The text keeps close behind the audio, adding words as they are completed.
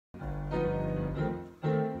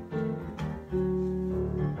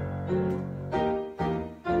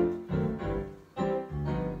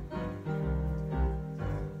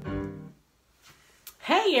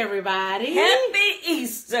Hey, everybody. Happy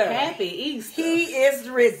Easter. Happy Easter. He is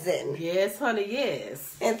risen. Yes, honey,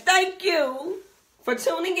 yes. And thank you for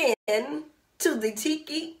tuning in to the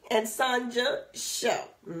Teekie and Sonja show.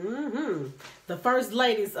 Mm-hmm. The first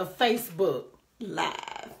ladies of Facebook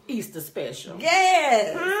Live. Easter special.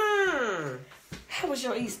 Yes. Mm. How was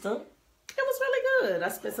your Easter? It was really good. I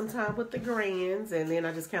spent some time with the grands, and then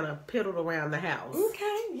I just kind of piddled around the house.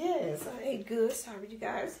 Okay, yes. I ate good. Sorry, you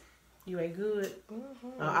guys. You ate good?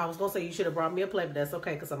 Mm-hmm. I was going to say you should have brought me a plate, but that's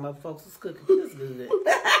okay, because some other folks was cooking. It was good.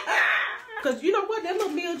 Because you know what? That little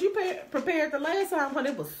meal you prepared the last time, honey,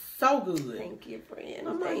 it was so good. Thank you, friend.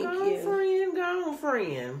 I'm like, Thank go you. friend, go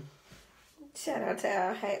friend. Shout out to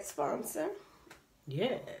our hat sponsor.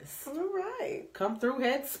 Yes. All right. Come through,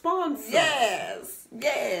 head sponsor. Yes.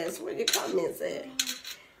 Yes. Where your comments at?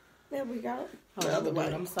 There we go. Oh, The other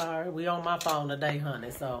way. I'm sorry. We on my phone today, honey,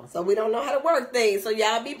 so we don't know how to work things. So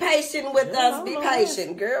y'all be patient with us. Be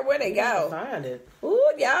patient. Girl, where they go? Find it.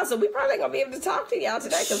 Ooh, y'all. So we probably ain't going to be able to talk to y'all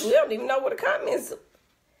today because we don't even know what the comments.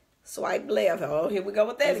 Swipe left. Oh, here we go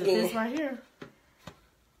with that again. This right here.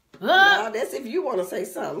 No, that's if you want to say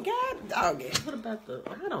something. God dog it. What about the,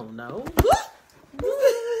 I don't know.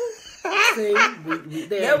 See,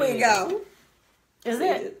 there we go. Is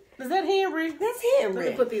that Henry? That's Let Henry.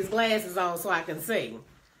 me put these glasses on so I can see.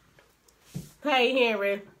 Hey,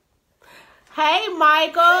 Henry. Hey,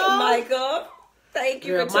 Michael. Hey, Michael. Thank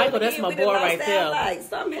you Girl, for tuning Michael, that's in. my We done boy lost right our there. light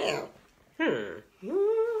somehow.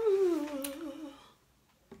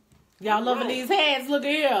 Y'all loving these hats? Look at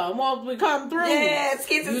here. Won't we come through? Yes,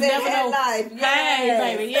 kisses You in never head know. life. Yes.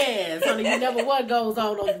 Hey, baby, yes. Honey, you never what goes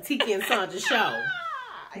on the Teekie and Sonja show.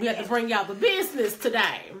 We have to bring y'all the business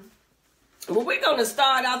today. Well, we're going to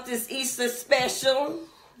start off this Easter special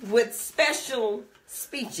with special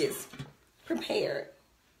speeches prepared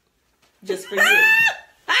just for you.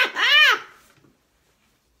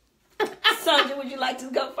 Sonja, would you like to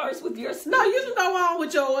go first with your speech? No, you can go on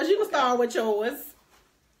with yours. You can start with yours.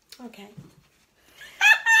 Okay.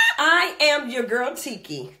 I am your girl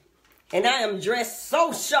Teekie, and I am dressed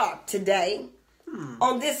so sharp today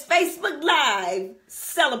on this Facebook Live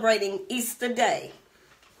celebrating Easter Day.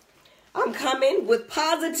 I'm coming with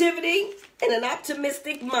positivity and an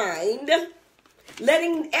optimistic mind,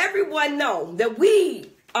 letting everyone know that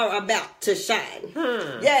we are about to shine.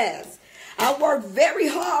 Yes, I work very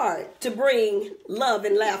hard to bring love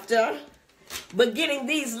and laughter, but getting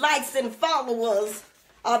these likes and followers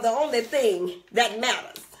are the only thing that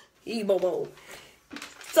matters.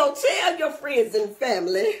 So tell your friends and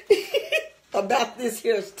family about this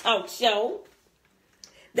here talk show,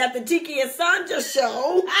 that the Teekie and Sonja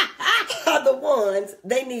show are the ones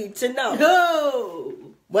they need to know. Go.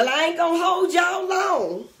 Well, I ain't gonna hold y'all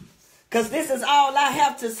long, because this is all I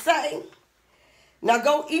have to say. Now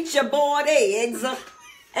go eat your boiled eggs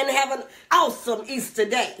and have an awesome Easter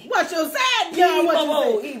day. What you said, girl?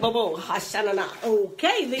 What you said? Hashanana.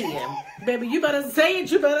 Okay, then. Baby, you better say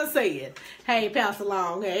it. You better say it. Hey, pass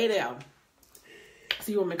along. Hey, there.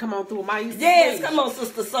 So you want me to come on through with my Easter Yes, speech? come on,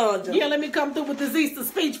 Sister Sonja. Yeah, let me come through with this Easter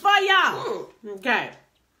speech for y'all. Okay.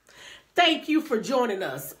 Thank you for joining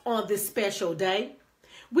us on this special day.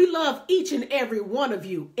 We love each and every one of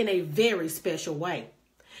you in a very special way.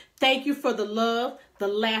 Thank you for the love, the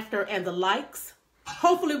laughter, and the likes.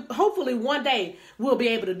 Hopefully one day we'll be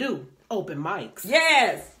able to do open mics.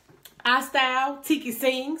 Yes. Our style, Teekie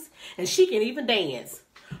sings, and she can even dance.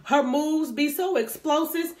 Her moves be so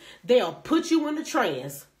explosive, they'll put you in the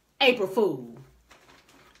trance. April Fool.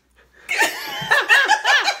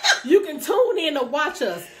 You can tune in to watch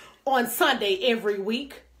us on Sunday every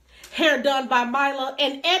week. Hair done by Mila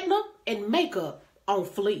and Edna, and makeup on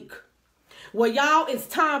fleek. Well, y'all, it's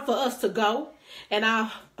time for us to go, and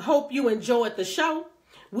I hope you enjoyed the show.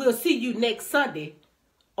 We'll see you next Sunday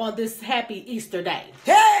on this happy Easter day.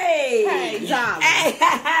 Hey! Hey, Johnny. Hey.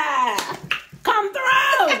 Come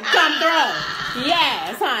through! Come through!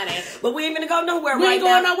 Yes, honey. But we ain't gonna go nowhere We right ain't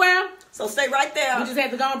going now. nowhere. So stay right there. We just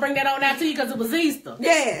had to go and bring that on out to you because it was Easter.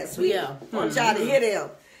 Yes, we Yeah. want y'all to hear them.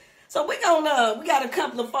 So we got a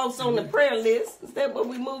couple of folks on the prayer list. Is that what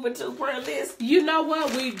we moving to, prayer list? You know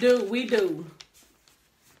what we do?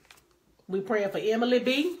 We praying for Emily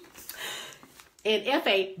B. and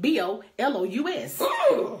Fabolous.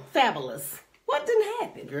 Fabulous. What didn't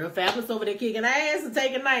happen? Girl, Fabulous over there kicking ass and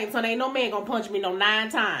taking names. So there ain't no man gonna punch me 9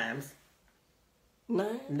 times.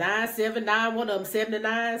 9? 9, 7, 9, one of them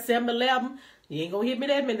 79, 7, 11. You ain't gonna hit me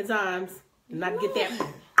that many times. And not get that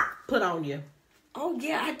put on you. Oh,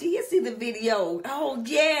 yeah, I did see the video. Oh,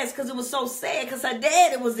 yes, because it was so sad because her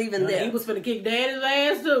daddy was even there. He was finna kick daddy's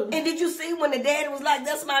ass, too. And did you see when the daddy was like,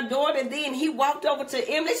 that's my daughter, and then he walked over to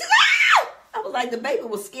Emily? She said, ah! I was like, the baby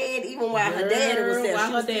was scared even while her daddy was there.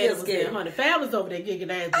 While her daddy was scared. there, honey. Fabulous over there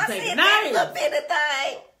kicking ass and I taking said, that names. little bitty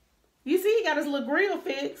thing. You see, he got his little grill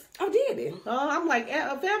fixed. Oh, did he? I'm like,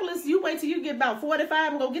 Fabulous, you wait till you get about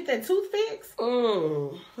 45 and go get that tooth fixed?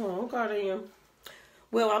 Mm. Oh, okay then.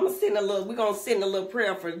 Well, we're gonna send a little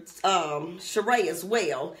prayer for Sheree as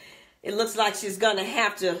well. It looks like she's gonna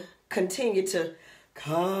have to continue to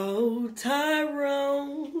call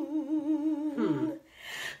Tyrone.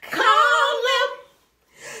 Call him,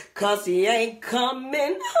 'cause he ain't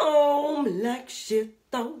coming home like she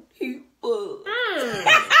thought he would.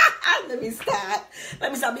 Let me stop.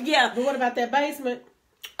 But yeah. But what about that basement?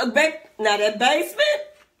 Now that basement.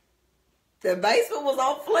 The basement was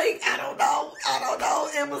on fleek. I don't know.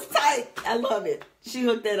 It was tight. I love it. She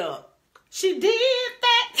hooked that up. She did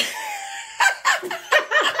that.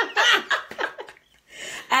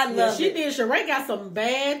 I love she it. did. Sheree got some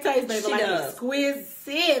bad taste, baby. She like does.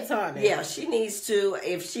 exquisite, honey. Yeah, she needs to,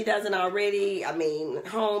 if she doesn't already,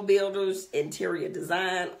 home builders, interior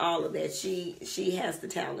design, all of that. She has the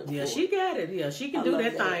talent Yeah, for she got it. Yeah, she can do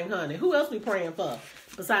that thing, honey. Who else we praying for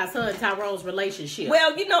besides her and Tyrone's relationship?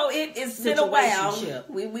 Well, it's been a while. Situationship.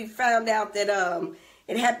 We found out that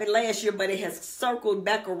it happened last year, but it has circled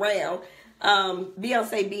back around.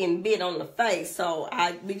 Beyonce being bit on the face, so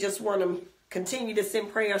we just want to continue to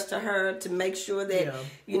send prayers to her to make sure that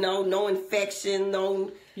no infection,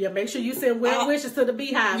 no. Yeah, make sure you send well wishes to the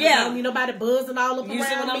beehive. Yeah, don't need nobody buzzing all up around. You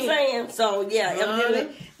see what I'm saying? So evidently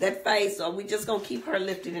that face. So we just gonna keep her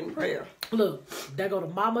lifted in prayer. Look, there go the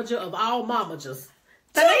momager of all momagers,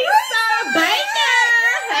 Teresa Baker.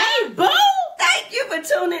 Hey, boo! Thank you for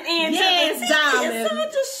tuning in. Yes, to the darling.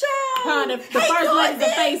 Sonja show. Honey, the first lady's on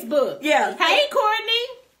Facebook. Yeah. Hey, Courtney.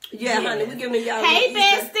 Yeah, honey, we giving y'all. Hey,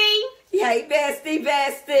 bestie. Hey,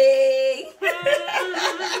 bestie.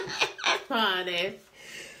 Honey.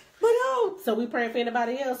 But so we praying for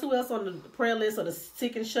anybody else? Who else on the prayer list, or the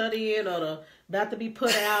sick and shut in, or the about to be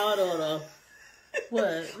put out, or the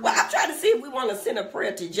what? Well, I'm trying to see if we want to send a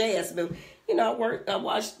prayer to Jasmine. I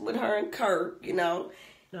watched with her and Kirk. Poor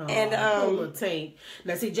little team.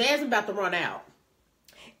 Now see, Jasmine about to run out.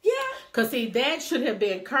 Yeah. Because see, that should have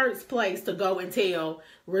been Kurt's place to go and tell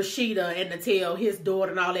Rashida and to tell his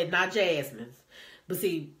daughter and all that, not Jasmine's. But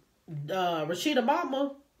see, Rashida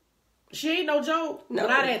mama, she ain't no joke. No.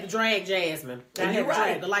 But I'd have to drag Jasmine. I'd have to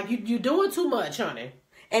drag her. Like, you doing too much, honey.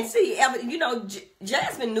 And see,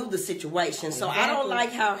 Jasmine knew the situation, so Exactly. I don't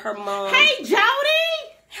like how her mom... Hey, Jody!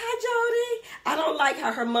 Hi, Jody. I don't like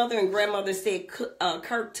how her mother and grandmother said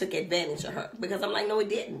Kirk took advantage of her. Because I'm like, no, he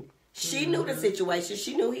didn't. She knew the situation.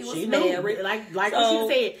 She knew he was married. Like what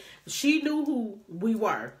she said, she knew who we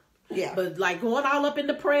were. Yeah. But like going all up in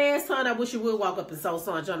the press, honey, I wish you would walk up and sew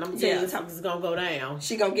Sonja. I'm going to tell you something's going to go down.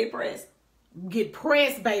 She going to get pressed. Get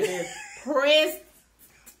pressed, baby. Pressed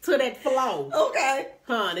to that floor. Okay.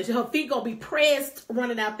 Honey, her feet going to be pressed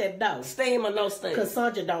running out that door. Steam or no steam? Because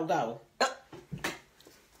Sonja don't go.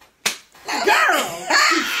 Girl!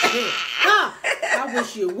 I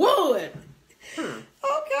wish you would.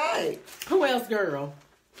 Okay. Who else, girl?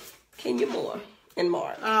 Kenya Moore and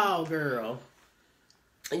Marc. Oh, girl.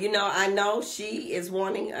 I know she is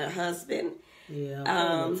wanting a husband. Yeah,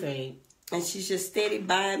 and she's just steady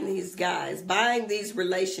buying these guys, buying these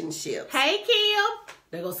relationships. Hey, Kim.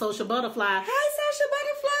 There goes Social Butterfly. Hey, Social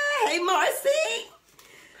Butterfly. Hey, Marcy.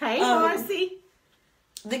 Hey, Marcy.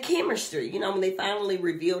 The chemistry, when they finally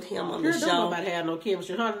revealed him on the show. Don't nobody have no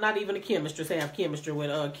chemistry. Huh? Not even the chemists have chemistry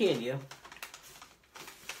with Kenya.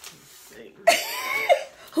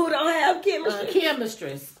 Who don't have chemistry?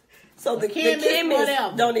 Chemistries. So the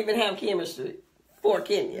chemists don't even have chemistry for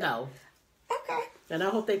Kenya. No. Okay. And I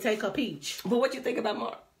hope they take her peach. But what you think about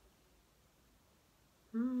Marc?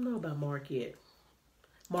 I don't know about Marc yet.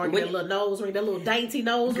 Marc, that little nose ring, that little dainty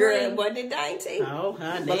nose ring. Girl, wasn't it dainty? Oh,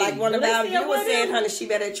 honey. But like one of our viewers said, honey, she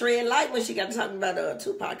better tread light when she got to talking about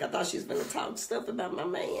Tupac. I thought she was going to talk stuff about my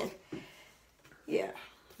man. Yeah.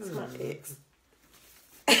 It's my ex.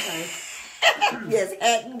 Okay. Yes,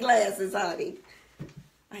 hat and glasses, honey.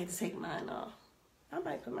 I had to take mine off. I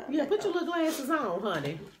might put mine Yeah, put your little glasses on,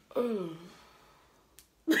 honey.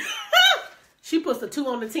 She puts the 2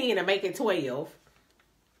 on the 10 and make it 12.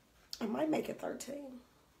 I might make it 13.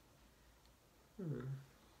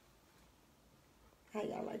 How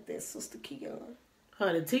y'all like that, Sister Keon?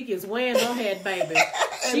 Honey, Teekie is wearing her head, baby.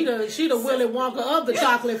 She the Willy Wonka of the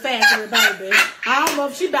chocolate factory, baby. I don't know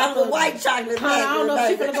if she about the white chocolate factory, I don't know if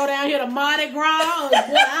she's gonna go down here to Mardi Gras. Or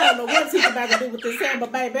what, I don't know what Teekie about to do with this hair,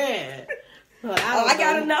 but baby. I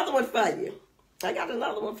got another one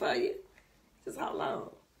for you. Just how long?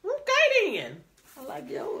 Okay then. I like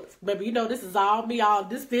yours. Baby, you know this is all me.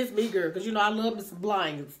 This fits me, girl, because you know I love me some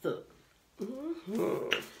blind and stuff.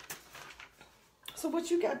 Mm-hmm. So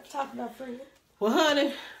what you got to talk about, friend? Well,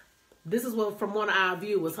 honey, this is what from one of our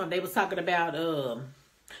viewers. Honey, they was talking about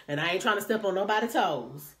and I ain't trying to step on nobody's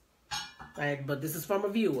toes, right? But this is from a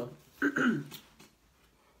viewer.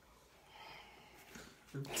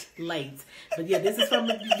 Late, but yeah, this is from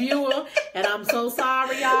a viewer, and I'm so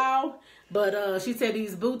sorry, y'all. But she said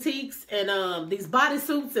these boutiques and these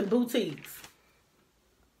bodysuits and boutiques.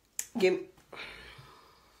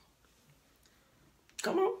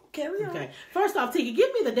 Come on, carry on. Okay. First off, Teekie, give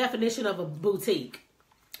me the definition of a boutique.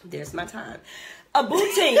 There's my time. A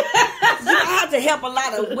boutique. You have to help a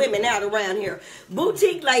lot of women out around here.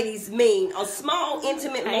 Boutique, ladies, mean a small,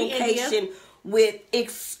 intimate location with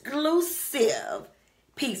exclusive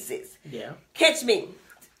pieces. Yeah. Catch me.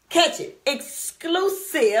 Catch it.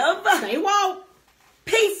 Exclusive. They won't.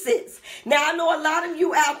 Pieces. Now, I know a lot of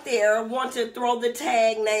you out there want to throw the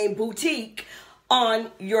tag name boutique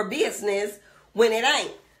on your business when it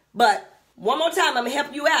ain't. But one more time, I'm going to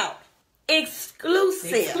help you out.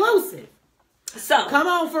 Exclusive. Exclusive. So. Come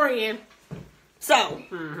on, friend. So.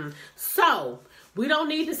 Mm-hmm. So, we don't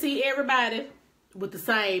need to see everybody with the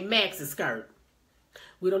same maxi skirt.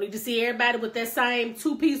 We don't need to see everybody with that same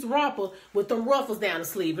two-piece romper with them ruffles down the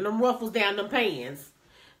sleeve and them ruffles down them pants.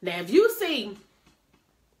 Now, if you see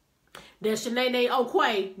that Shanae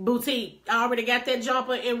Oquay boutique already got that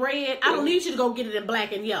jumper in red, I don't need you to go get it in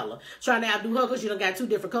black and yellow. Trying to outdo her because you done got two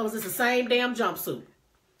different colors. It's the same damn jumpsuit.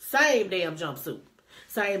 Same damn jumpsuit.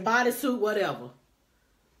 Same bodysuit, whatever.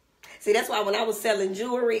 See, that's why when I was selling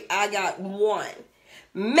jewelry, I got one,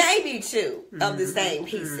 maybe two of the same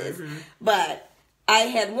pieces. Mm-hmm. But I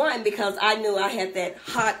had one because I knew I had that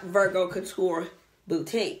hot Virgo couture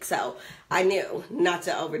boutique. So I knew not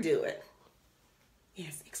to overdo it.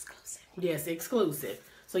 Yes, exclusive. Yes, exclusive.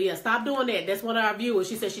 So yeah, stop doing that. That's one of our viewers.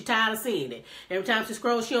 She said she tired of seeing it. Every time she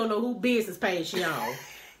scrolls, she don't know who business page she on.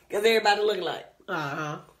 Because everybody looking like.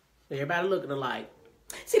 Uh-huh. Everybody looking alike.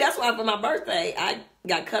 See, that's why for my birthday, I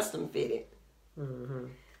got custom fitted. Mm-hmm.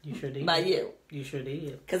 You sure did. By you. You sure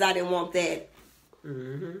did. Because I didn't want that,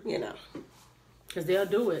 you know. Because they'll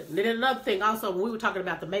do it. And then another thing also, when we were talking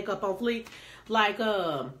about the makeup on fleek, like,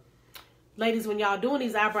 ladies, when y'all doing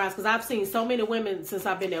these eyebrows, because I've seen so many women since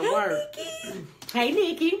I've been at work. Nikki. Hey,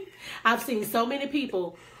 Nikki. I've seen so many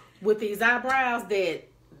people with these eyebrows that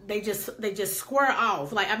they just square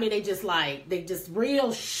off. Like, I mean, they just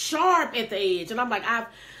real sharp at the edge. And I'm like, I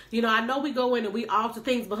know we go in and we alter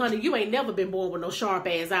things, but honey, you ain't never been born with no sharp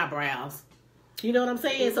ass eyebrows. You know what I'm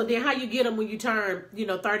saying? Mm-hmm. So then how you get them when you turn,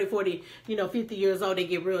 30, 40, 50 years old, they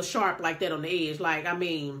get real sharp like that on the edge. Like, I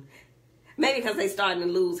mean. Maybe because they starting to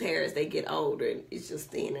lose hair as they get older and it's just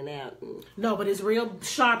thinning out. No, but it's real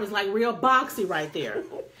sharp. It's like real boxy right there.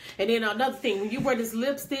 And then another thing, when you wear this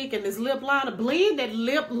lipstick and this lip liner, blend that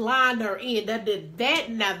lip liner in. That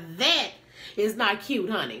is not cute,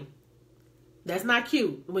 honey. That's not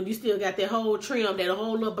cute. When you still got that whole trim, that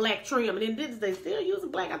whole little black trim. And then they still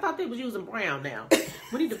using black. I thought they was using brown now.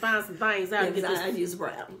 We need to find some things out. I use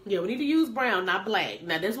brown. Yeah, we need to use brown, not black.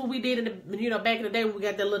 Now, that's what we did in the, back in the day when we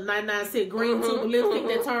got that little 99-cent green tube lipstick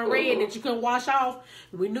that turned red that you couldn't wash off.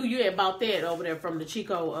 We knew you had bought that over there from the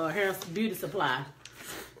Chico Hair Beauty Supply.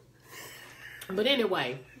 But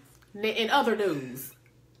anyway, in other news.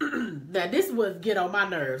 Now, this would get on my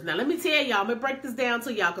nerves. Now, let me tell y'all. I'm going to break this down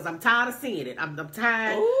to y'all because I'm tired of seeing it. I'm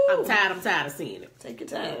tired. Ooh. I'm tired of seeing it. Take your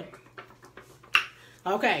time.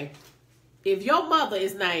 Okay. If your mother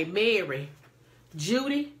is named Mary,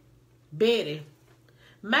 Judy, Betty,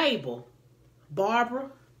 Mabel, Barbara,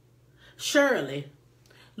 Shirley,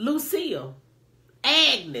 Lucille,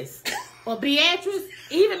 Agnes, or Beatrice,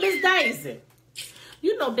 even Miss Daisy,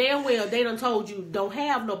 you know damn well they done told you don't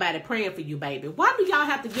have nobody praying for you, baby. Why do y'all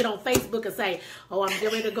have to get on Facebook and say, oh, I'm getting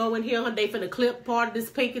ready to go in here and they finna clip part of this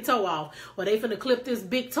pinky toe off, or they finna clip this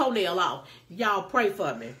big toenail off? Y'all pray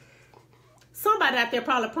for me. Somebody out there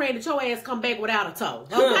probably praying that your ass come back without a toe.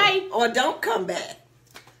 Okay? Or don't come back.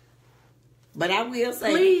 But I will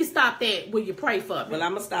say, please stop that when you pray for me. Well,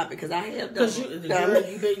 I'm going to stop it because I have done. Because you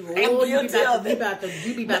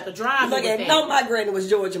be about to drive Look, me with no, my granny was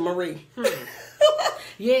Georgia Marie.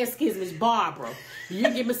 Yes, kiss Miss Barbara. You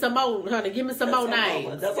give me some more, honey. Give me some more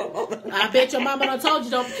names. I bet your mama done told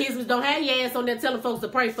you don't have your ass on there telling folks to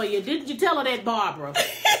pray for you. Didn't you tell her that, Barbara?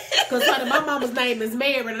 Because honey, my mama's name is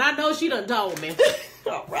Mary, and I know she done told me.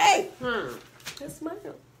 All right. Yes, ma'am.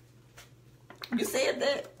 You said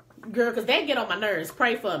that. Girl, because they get on my nerves.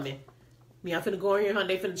 Pray for me. Yeah, I'm finna go in here,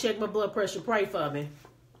 honey. They finna check my blood pressure. Pray for me.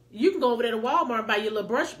 You can go over there to Walmart and buy your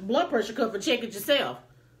little blood pressure cup and check it yourself.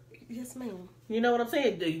 Yes, ma'am. You know what I'm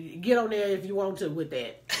saying? Get on there if you want to with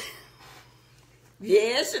that.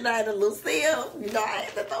 Yeah, Shania Lucille. You know, I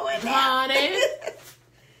had to throw it down. Honey.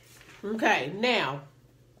 Okay, now.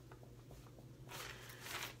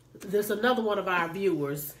 There's another one of our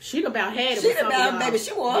viewers. She done about had it with some of y'all. Baby,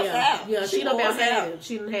 she wore us out. Yeah, she done about had it.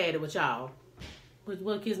 She done had it with y'all.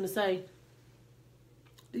 What Kiss me say?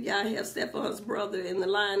 Do y'all have Stefan's brother in the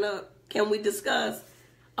lineup? Can we discuss?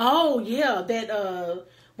 Oh, yeah. That,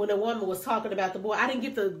 when the woman was talking about the boy, I didn't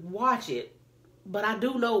get to watch it. But I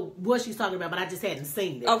do know what she's talking about, but I just hadn't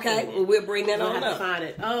seen it. Okay, well, we'll bring that on up. To find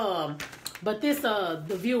it. But this, the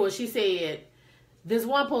viewer, she said, this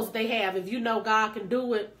one post they have, if you know God can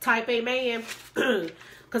do it, type amen.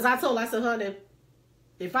 Because I told her, I said, honey,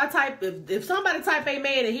 if somebody type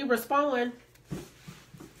amen and he respond,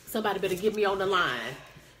 somebody better get me on the line.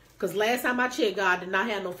 Because last time I checked, God did not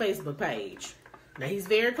have no Facebook page. Now, he's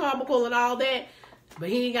very comical and all that, but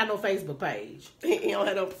he ain't got no Facebook page. He don't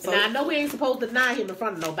have no... Now, I know we ain't supposed to deny him in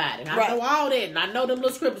front of nobody. I know all that, and I know them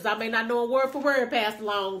little scriptures. I may not know a word for word passed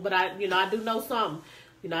along, but I do know some.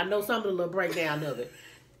 I know some of the little breakdown of it.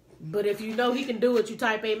 But if you know he can do it, you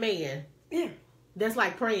type amen. Yeah. That's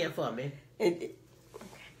like praying for me.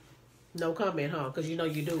 No comment, huh? Because you know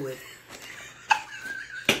you do it.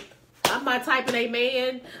 I'm not typing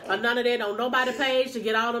amen or none of that on nobody's page to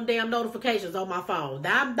get all them damn notifications on my phone.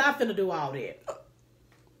 I'm not finna do all that.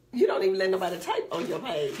 You don't even let nobody type on your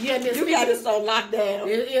page. Yeah, you got it so locked down.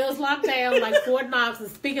 It is locked down like Fort Knox.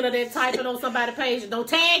 And speaking of that, typing on somebody's page, don't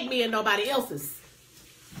tag me in nobody else's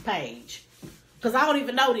page. Because I don't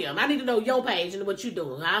even know them. I need to know your page and what you're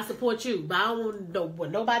doing. I support you, but I don't want to know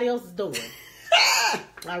what nobody else is doing.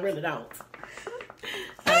 I really don't.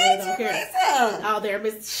 I really don't care. Oh, there,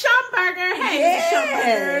 Miss Schumberger. Hey,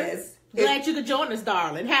 yes. Miss Schumberger. Glad you could join us,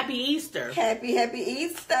 darling. Happy Easter. Happy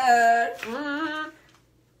Easter. Mm-hmm.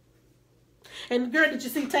 And girl, did you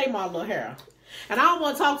see Tamar little hair? And I don't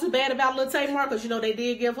want to talk too bad about little Tamar because, they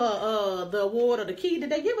did give her the award or the key. Did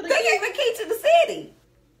they give her the key? They gave a key to the city.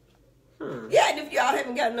 Yeah, and if y'all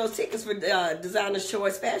haven't gotten those tickets for Designer's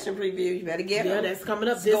Choice Fashion Preview, you better get them. Yeah, that's coming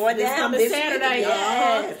up. This coming this Saturday.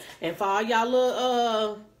 Yes. And for all y'all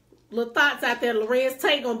little thoughts out there, Lorenz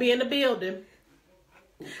Tate gonna be in the building.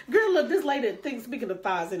 Girl, look, this lady, speaking of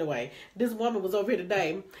thoughts anyway, this woman was over here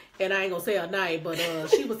today, and I ain't gonna say her name, but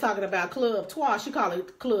she was talking about Club Twat. She called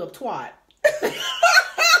it Club Twat. But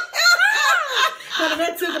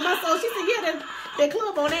that took my soul. She said, yeah, that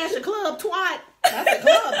club on Asher, Club Twat. I said,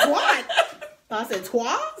 Club Twat. I said,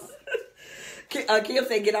 Twat? Kim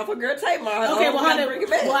said, get off her girl Tamar. Okay, well, honey,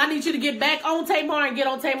 I need you to get back on Tamar and get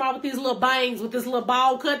on Tamar with these little bangs, with this little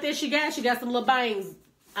ball cut that she got. She got some little bangs.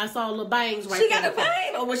 I saw little bangs right there. She got a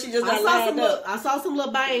bang, or was she just not lined up? I saw some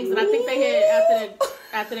little bangs, and I think they had,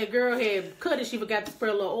 after that girl had cut it, she forgot to spray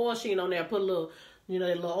a little oil sheen on there, put a little, that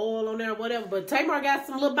little oil on there or whatever. But Tamar got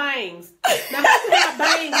some little bangs. Now, how you have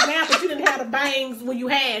bangs now, but you didn't have the bangs when you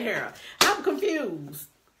had her? I'm confused.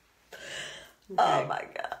 Okay. Oh, my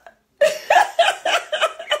God.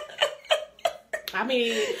 I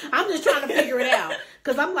mean, I'm just trying to figure it out.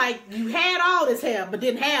 Because I'm like, you had all this hair, but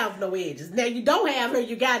didn't have no edges. Now, you don't have hair,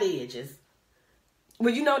 you got edges.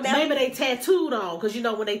 Well, now... Maybe they tattooed on. Because,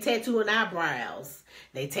 when they tattoo an eyebrows,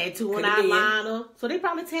 they tattoo an eyeliner. So they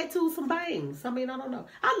probably tattooed some bangs. I mean, I don't know.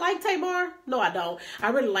 I like Tamar. No, I don't. I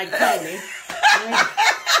really like Tony.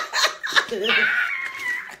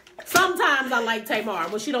 Sometimes I like Tamar.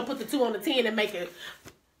 When she don't put the 2 on the 10 and make it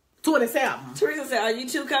 27. Teresa said, are you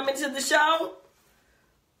two coming to the show?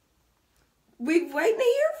 We waiting to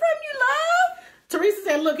hear from you, love. Teresa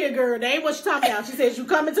said, look here, girl. That ain't what she talking about. She says, you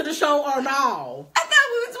coming to the show or no? I thought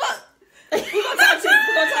we was what? We're going to talk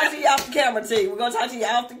to you off the camera, T. We're going to talk to you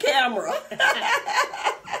off the camera.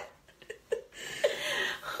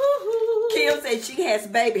 Kim said she has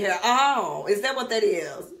baby hair. Oh, is that what that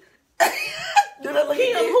is? Kim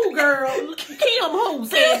who, girl? Kim who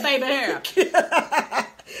said baby hair?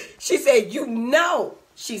 She said,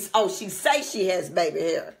 she say she has baby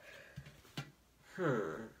hair.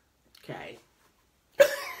 Okay.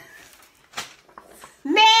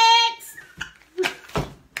 Next.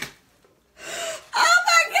 Oh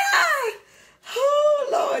my God. Oh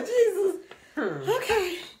Lord Jesus.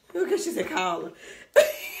 Okay. She said, call her.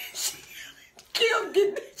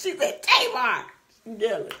 She said, Tamar.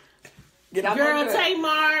 Get off girl,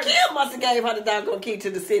 Tamar. Kim must have gave her the doggone key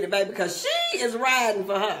to the city, baby, because she is riding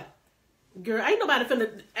for her. Girl, ain't nobody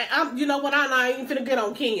finna. You know what? I ain't finna get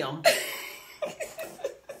on Kim.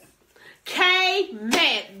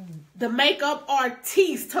 K-Matt, the makeup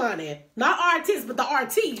artiste, honey. Not artist, but the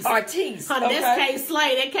artiste. Artiste. Honey, okay. That's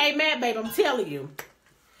K-Slay. That K-Matt, baby. I'm telling you.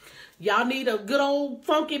 Y'all need a good old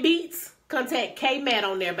funky beats. Contact K-Matt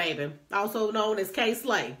on there, baby. Also known as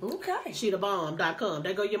K-Slay. Okay. SheTheBomb.com.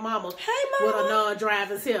 There go your mama. Hey, mama. With a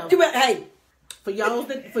non-driving self. Hey. For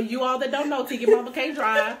you all that don't know, Teekie mama can't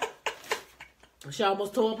drive. She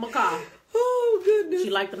almost tore up my car. Oh, goodness. She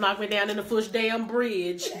like to knock me down in the Fushdam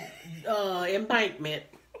Bridge embankment.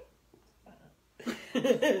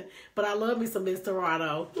 But I love me some Miss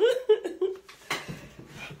Toronto.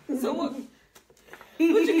 So what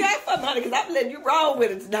you got for money? Because I'm letting you roll with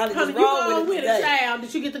it tonight. Honey, you roll with it, child.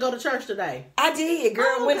 Did you get to go to church today? I did, girl.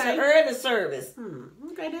 Oh, okay. Went to early service.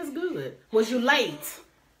 Okay, that's good. Was you late?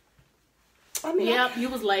 I mean, yep, you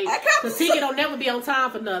was late. Because Teekie don't never be on time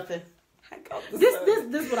for nothing.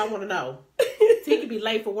 This is what I want to know. Teekie be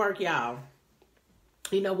late for work, y'all.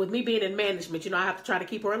 You know, with me being in management, you know, I have to try to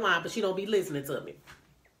keep her in line, but she don't be listening to me.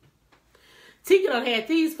 Teekie done had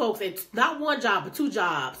these folks at not one job, but 2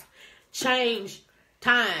 jobs change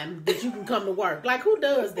time that you can come to work. Like, who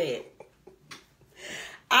does that?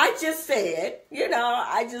 I just said, you know,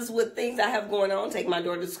 with things I have going on, take my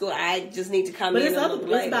daughter to school, I just need to come in a little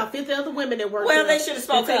later. It's about 50 other women that work. Well, they should have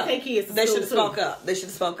spoke up. They should have spoke up. They should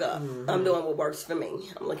have spoke up. I'm doing what works for me.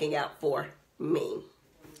 I'm looking out for me.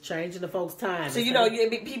 Changing the folks' time. So, you know,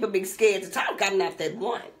 people be scared to talk. I'm not that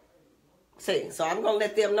one. See, so I'm going to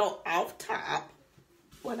let them know off top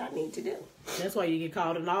what I need to do. That's why you get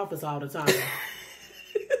called in the office all the time.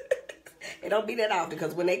 It don't be that often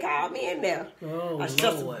because when they call me in there, I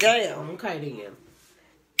shut them Lord. down. Okay, then.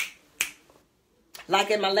 Like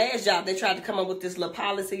at my last job, they tried to come up with this little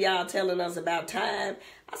policy, y'all, telling us about time.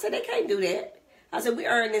 I said, they can't do that. I said, we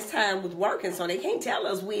earn this time with working, so they can't tell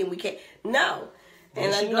us when we can't. No.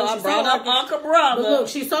 And I brought up Uncle Brother. But look,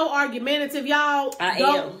 she's so argumentative, y'all. I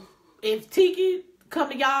am. If Teekie come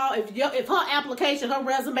to y'all, if her application, her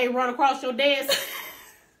resume run across your desk,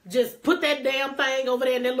 just put that damn thing over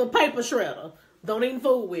there in that little paper shredder. Don't even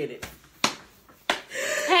fool with it.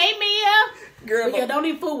 Hey, Mia. Girl, yeah, don't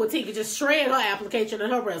even fool with Teekie. Just shred her application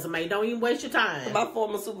and her resume. Don't even waste your time. My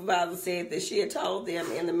former supervisor said that she had told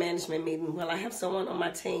them in the management meeting, well, I have someone on my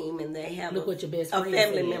team and they have what your best a friend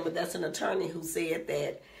family said. member that's an attorney who said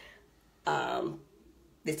that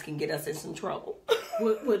this can get us in some trouble.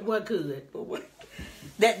 What could?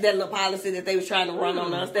 That little policy that they was trying to run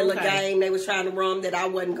on us, that little game they was trying to run that I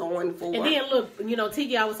wasn't going for. And then look, you know,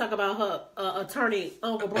 Teekie always talk about her attorney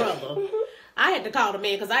Uncle Brother. I had to call the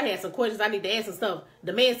man because I had some questions I need to ask and stuff.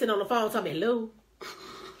 The man sitting on the phone telling me,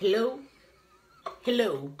 hello.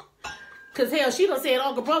 Because hell, she done said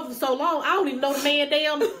Uncle Brother for so long, I don't even know the man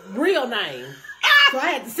damn real name. So I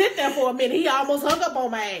had to sit there for a minute. He almost hung up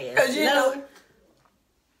on my ass. Because you know,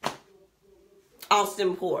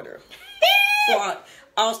 Austin Porter. Or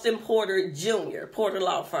Austin Porter Jr., Porter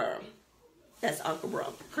Law Firm. That's Uncle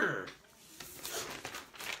Brother.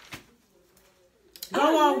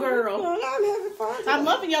 Go on, girl. Well, I'm having fun. I'm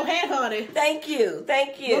loving your hat, honey. Thank you.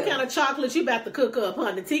 What kind of chocolate you about to cook up,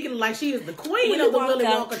 honey? Teekie like she is the queen of the Willy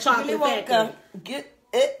Wonka chocolate factory. Get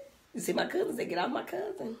it. You see my cousins, they get out my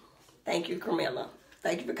cousin. Thank you, Carmilla.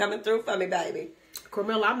 Thank you for coming through for me, baby.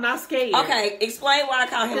 Carmilla, I'm not scared. Okay, explain why I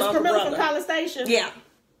call him Uncle Carmilla Brother. from College Station? Yeah.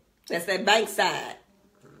 That's that bank side.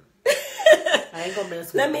 I ain't gonna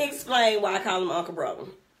mess with Let me explain why I call him Uncle Brother.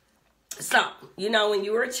 So, you know, when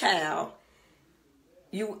you were a child,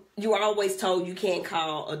 you were always told you can't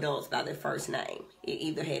call adults by their first name. It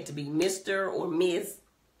either had to be Mr. or Miss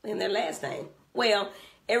in their last name. Well,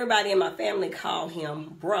 everybody in my family called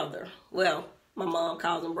him Brother. Well, my mom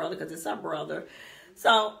calls him Brother because it's our brother.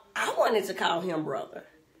 So I wanted to call him Brother.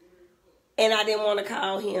 And I didn't want to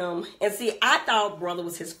call him. And see, I thought Brother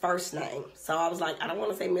was his first name. So I was like, I don't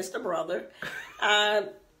want to say Mr. Brother.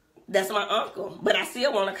 That's my uncle. But I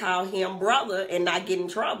still want to call him Brother and not get in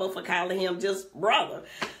trouble for calling him just Brother.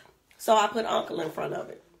 So I put Uncle in front of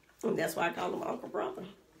it. And that's why I call him Uncle Brother.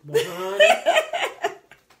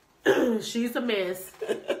 She's a mess.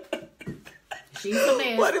 She's a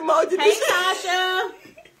mess. What emoji? Hey, Tasha.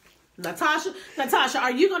 Natasha,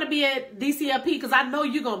 are you going to be at DCLP? Because I know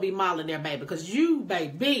you're going to be modeling there, baby. Because you,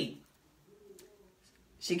 baby.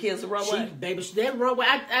 She kills the runway? That runway.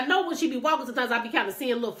 I know when she be walking, sometimes I be kind of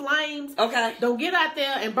seeing little flames. Okay. Don't get out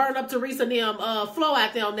there and burn up Teresa and them flow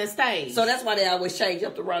out there on that stage. So that's why they always change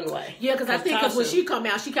up the runway. Yeah, because I think when she come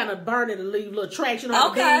out, she kind of burn it and leave little tracks. You know,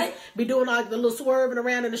 okay. Be doing all the little swerving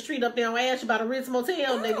around in the street up there on Ash by the Ritz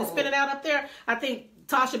Motel. And they be spinning out up there. I think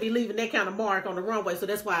Tasha be leaving that kind of mark on the runway. So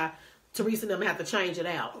that's why Teresa and them have to change it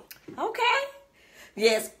out. Okay.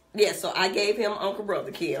 Yes, so I gave him Uncle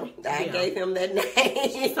Brother, Kim. I gave him that name.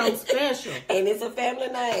 It's so special. And it's a family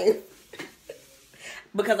name.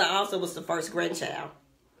 Because I also was the first grandchild.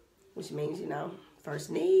 Which means, you know, first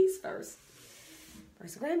niece, first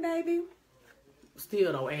grandbaby.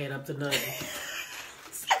 Still don't add up to nothing.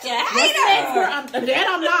 Such a hater. That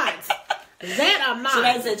I'm not. That I'm not. So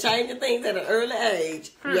they said changing things at an early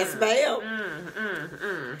age. Yes,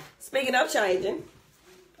 ma'am. Speaking of changing.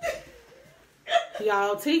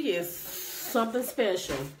 Y'all, Teekie is something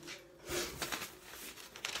special.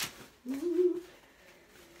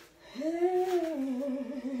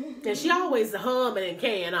 And she always humming and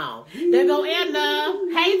carrying on. There go Edna.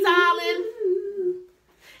 Hey, darling.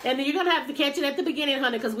 And then you're going to have to catch it at the beginning,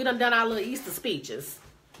 honey, because we done our little Easter speeches.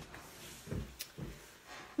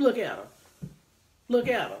 Look at her. Look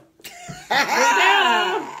at her. Look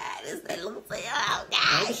at her. This that little thing. Oh,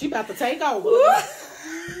 God. Maybe she about to take over.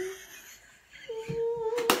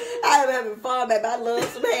 I'm having fun, baby. I love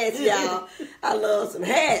some hats, y'all. I love some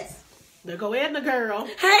hats. There go Edna, girl.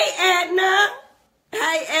 Hey, Edna.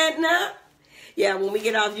 Hey, Edna. Yeah, when we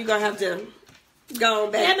get off, you're going to have to go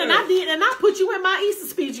on back. Edna, and I put you in my Easter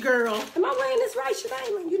speech, girl. Am I wearing this right,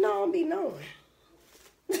 Sheree? You know I don't be knowing.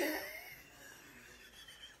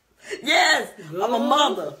 Yes, Good. I'm a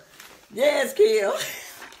mother. Yes, Kill.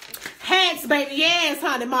 Hats, baby. Yes,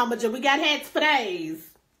 honey, mama. We got hats for days.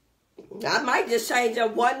 I might just change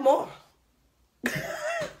up one more.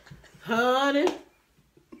 Honey.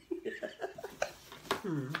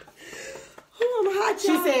 Oh, I'm hot,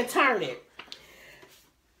 She y'all. said turn it.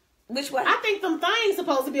 Which way? I think them things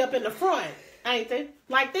supposed to be up in the front, ain't they?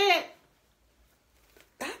 Like that.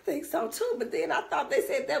 I think so too, but then I thought they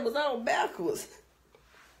said that was on backwards.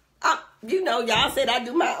 You know, y'all said I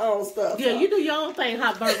do my own stuff. Yeah, so. you do your own thing,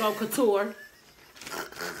 Hot Virgo Couture.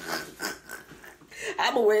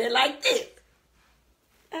 I'm gonna wear it like this.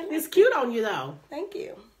 It's cute on you, though. Thank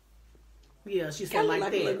you. Yeah, she said Kind of like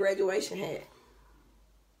like a little that. graduation hat.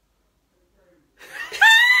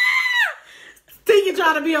 Teekie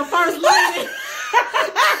trying to be a first lady.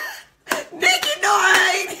 Nikki, no,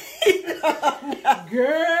 I ain't.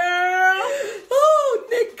 Girl. Ooh,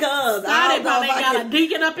 Nick, cuz. I they probably got a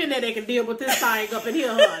deacon up in there that can deal with this thing up in here,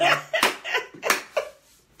 honey.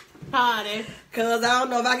 Honey. Cuz I don't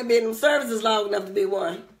know if I can be in them services long enough to be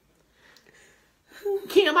one.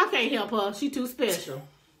 Kim, I can't help her. She too special.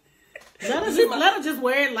 Let her just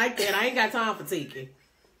wear it like that. I ain't got time for Teekie.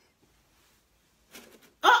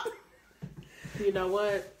 Oh! You know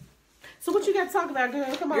what? So what you got to talk about,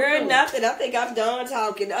 girl? Come on. Girl, nothing. I think I'm done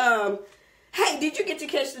talking. Hey, did you get to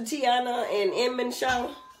catch the Tiana and Inman show?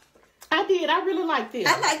 I did. I really like this.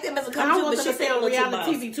 I like them as a I couple don't too, want but them she to stay said a on little too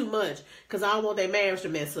reality bossy. TV too much because I don't want their marriage to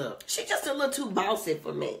mess up. She just a little too bossy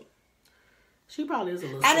for me. She probably is a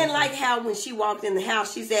little. I didn't like how when she walked in the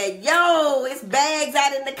house, she said, "Yo, it's bags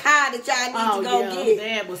out in the car that y'all need to go get."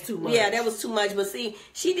 That was too much. Yeah, that was too much. But see,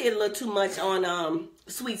 she did a little too much on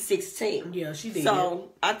Sweet 16. Yeah, she did.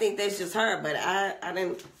 So I think that's just her. But I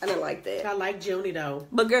didn't like that. I like Joni though.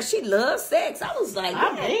 But girl, she loves sex. I was like,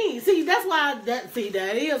 I mean, see, that's why that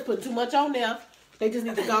is putting too much on there. They just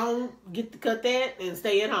need to go on, cut that, and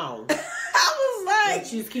stay at home. I was like,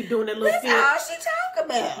 She just keep doing that little that's fit. all she talk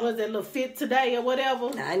about. Was that little fit today or whatever? I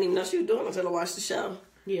didn't even know she was doing it until I watched the show.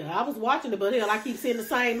 Yeah, I was watching it, but hell, I keep seeing the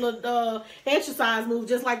same little exercise move,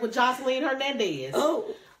 just like with Jocelyn Hernandez.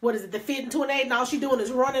 Oh. What is it, the fit and 28, and all she doing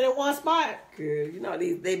is running in one spot? Girl, you know,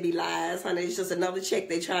 they be lies, honey. It's just another check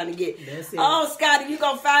they trying to get. That's it. Oh, Scotty, you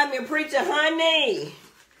gonna find me a preacher, honey.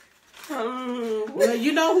 Well,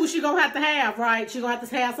 you know who she gonna have, right? She gonna have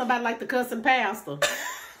to have somebody like the cussing pastor.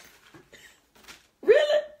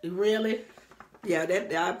 Really? Really? Yeah,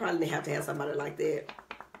 I probably have to have somebody like that.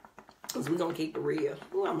 Because we're going to keep it real.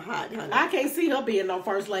 Ooh, I'm hot, honey. I can't see her being no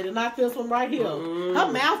first lady. Not this one right here.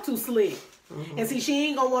 Her mouth too slick. And see, she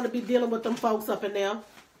ain't gonna want to be dealing with them folks up in there.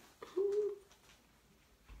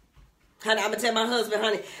 Honey, I'm going to tell my husband,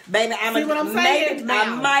 honey, baby, See what I'm saying?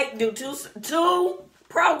 I might do two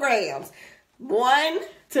programs. One,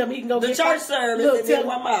 Tell me he can go the get church service, and then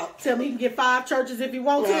one more. Tell me he can get 5 churches if you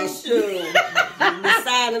want to. Yeah, sure. You be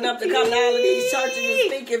signing up to come to all of these churches and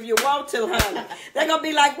speak if you want to, honey. They're going to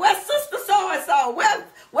be like, where's Sister So-and-so?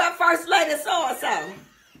 Where First Lady So-and-so?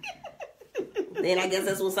 Then I guess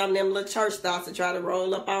that's when some of them little church starts to try to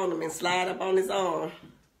roll up on him and slide up on his arm.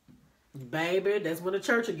 Baby, that's when the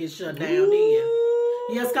church will get shut down then.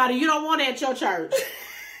 Yeah, Scotty, you don't want it at your church.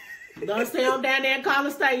 Don't stay on down there in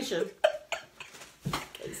College Station.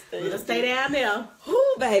 Let's stay down there.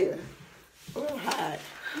 Ooh, baby. Oh, hot.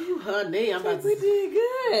 Ooh, honey, I'm about We to... did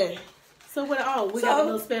good. So what? Oh, we got a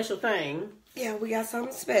little special thing. Yeah, we got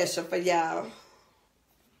something special for y'all.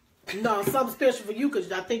 No, something special for you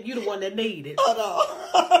because I think you're the one that need it. Hold on.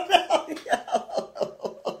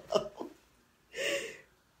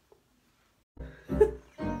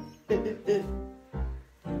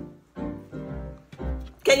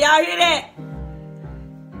 Can y'all hear that?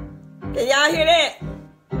 Can y'all hear that?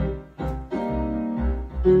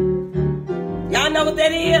 Y'all know what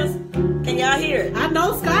that is? Can y'all hear it? I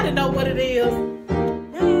know Scotty know what it is.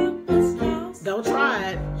 Don't try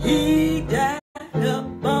it. He died up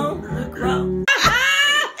on the cross.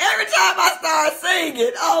 Every time I start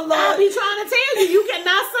singing, oh Lord. I be trying to tell you, you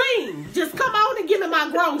cannot sing. Just come on and give me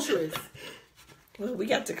my groceries. Well, we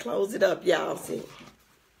got to close it up, y'all. See.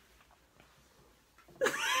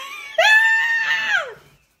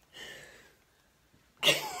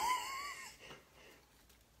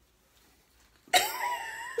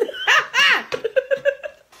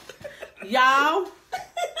 Y'all,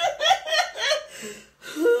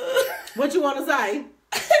 what you want to say?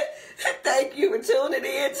 Thank you for tuning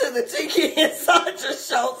in to the Teekie and Sonja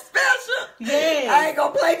show special. Yeah. I ain't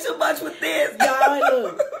gonna play too much with this. Y'all,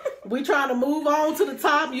 look, we trying to move on to the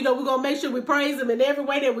top. You know, we're gonna make sure we praise him in every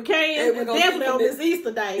way that we can. And definitely on this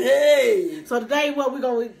Easter day. Hey. So today, what we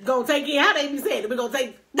gonna take in? How they be saying it? We're gonna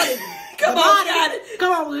take Come on, Scotty.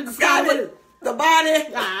 Come on, Scotty. The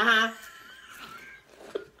body. Uh-huh.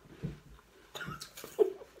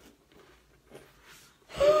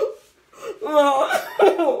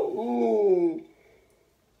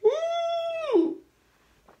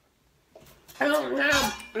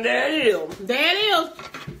 There it is. There it is.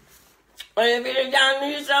 And if y'all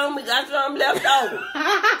need some, we got some left over.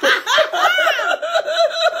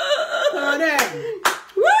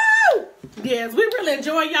 Woo! Yes, we really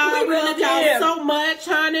enjoy y'all. We love y'all so much,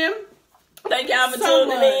 honey. Thank y'all for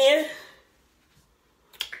tuning in.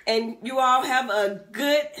 And you all have a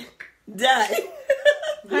good day.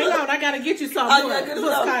 Hang on, I gotta get you something. Who was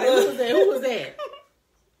that? Who was that?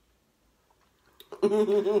 Oh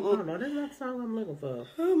no, that's not the song I'm looking for.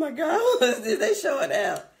 Oh my God, who is this? They showing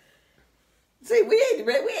out. See, we ain't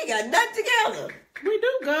got nothing together. We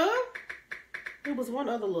do, girl. There was one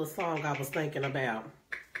other little song I was thinking about.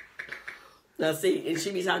 Now see, and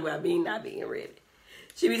she be talking about me not being ready.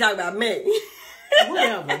 She be talking about me.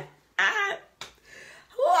 Whatever. I'm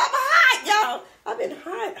hot, y'all. I've been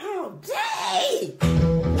hot all day.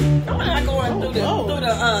 I'm not going through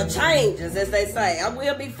the changes, as they say. I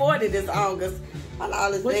will be 40 this August.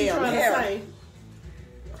 All this what you damn trying hair. to say?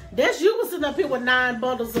 That's you was sitting up here with 9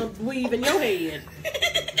 bundles of weave in your head.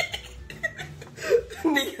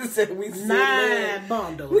 Nigga said we 9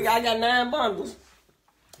 bundles. I got 9 bundles.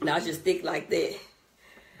 Now just stick like that.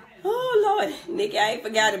 Oh Lord, Nikki, I ain't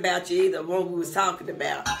forgot about you either. One we was talking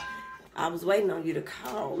about. I was waiting on you to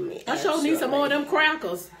call me. I sure need some more of them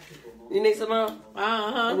crackers. You need some more?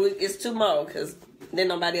 Uh-huh. It's 2 more because then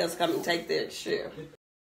nobody else come and take their share.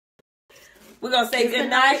 We're going to say good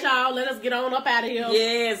night, y'all. Let us get on up out of here.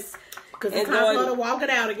 Yes. Because it's time for her to walk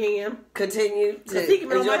it out again. Continue to Teekie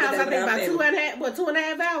been on my house, I think, about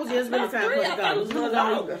 2.5 hours. Just been time for her to go. It's a little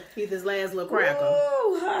longer. Eat this last little cracker.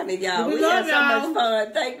 Oh, honey, y'all. We love had so much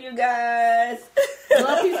fun. Thank you, guys.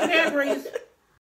 Love, peace, and hair grease.